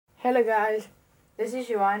Hello guys, this is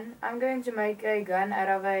Yuan. I'm going to make a gun out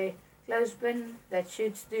of a clothespin that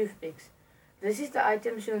shoots toothpicks. This is the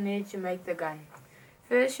items you'll need to make the gun.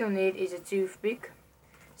 First you'll need is a toothpick.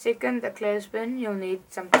 Second, a clothespin. You'll need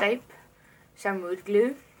some tape, some wood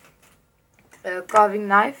glue, a carving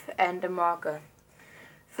knife and a marker.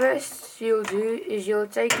 First you'll do is you'll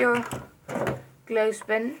take your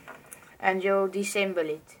clothespin and you'll disassemble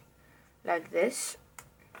it like this.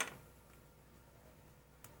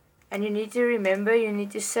 And you need to remember, you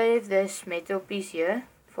need to save this metal piece here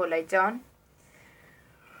for later on.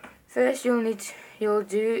 First you'll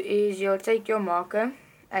take your marker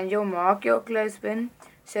and you'll mark your clothespin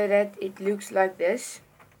so that it looks like this.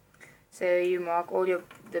 So you mark all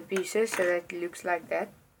the pieces so that it looks like that.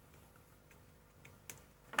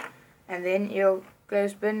 And then your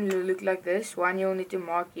clothespin will look like this. One you'll need to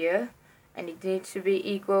mark here, and it needs to be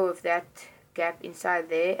equal with that gap inside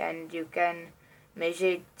there, and you can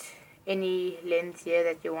measure it any length here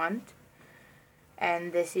that you want.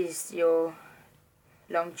 And this is your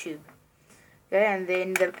long tube. Okay, and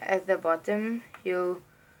then at the bottom you'll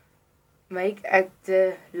make at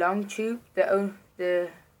the long tube the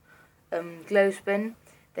clothespin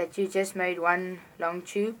that you just made one long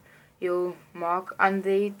tube. You'll mark under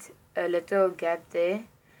it a little gap there,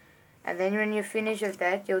 and then when you finish with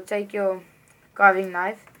that, you'll take your carving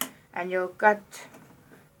knife and you'll cut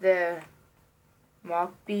the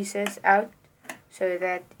marked pieces out so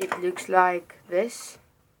that it looks like this.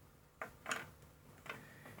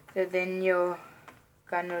 So then your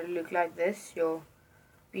gun will look like this, your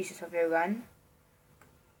pieces of your gun.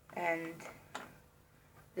 And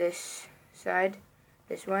this side,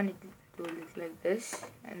 this one, it will look like this,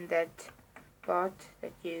 and that part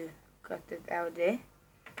that you cut it out there.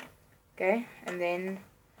 Okay, and then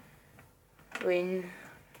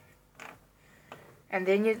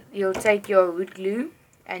you'll take your wood glue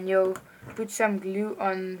and you'll put some glue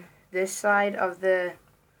on this side of the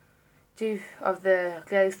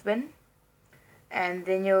clothespin, and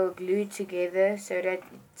then you'll glue it together so that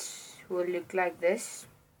it will look like this.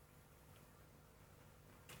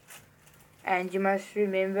 And you must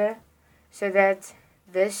remember so that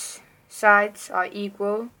this sides are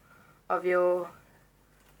equal of your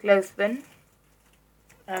clothespin,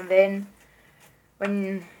 and then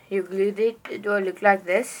when you glued it, it will look like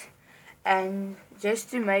this. And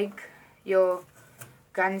just to make your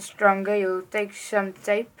gun stronger, you'll take some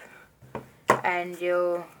tape and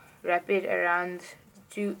you'll wrap it around the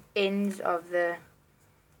two ends of the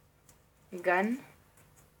gun.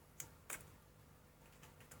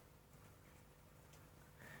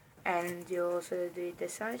 And you also do it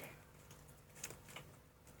this side.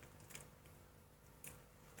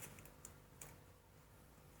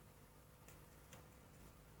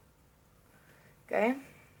 Okay,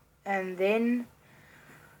 and then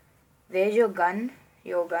there's your gun,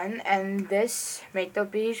 and this metal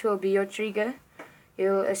piece will be your trigger.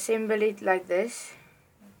 You'll assemble it like this.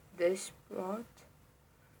 This part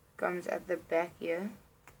comes at the back here.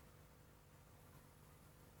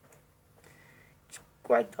 It's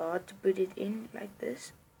quite hard to put it in like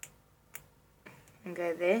this.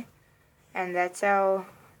 Okay, there, and that's how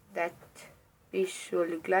that piece will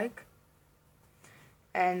look like.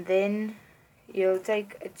 And then you'll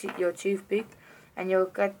take your toothpick and you'll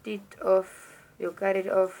cut it off. You'll cut it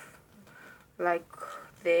off like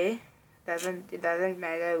there. It doesn't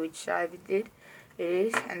matter which side it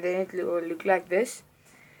is, and then it will look like this.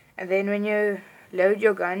 And then when you load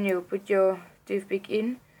your gun, you'll put your toothpick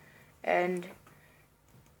in, and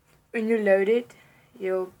when you load it,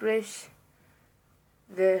 you'll press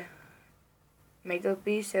the metal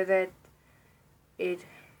piece so that it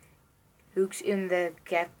hooks in the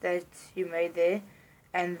gap that you made there,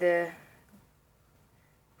 and the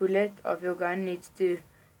bullet of your gun needs to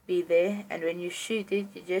be there. And when you shoot it,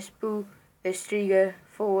 you just pull this trigger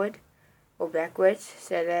forward or backwards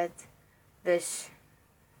so that this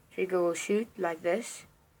trigger will shoot like this.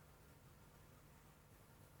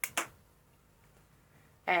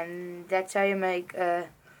 And that's how you make a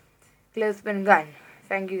clothespin gun.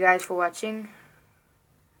 Thank you guys for watching.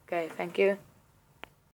 Okay, thank you.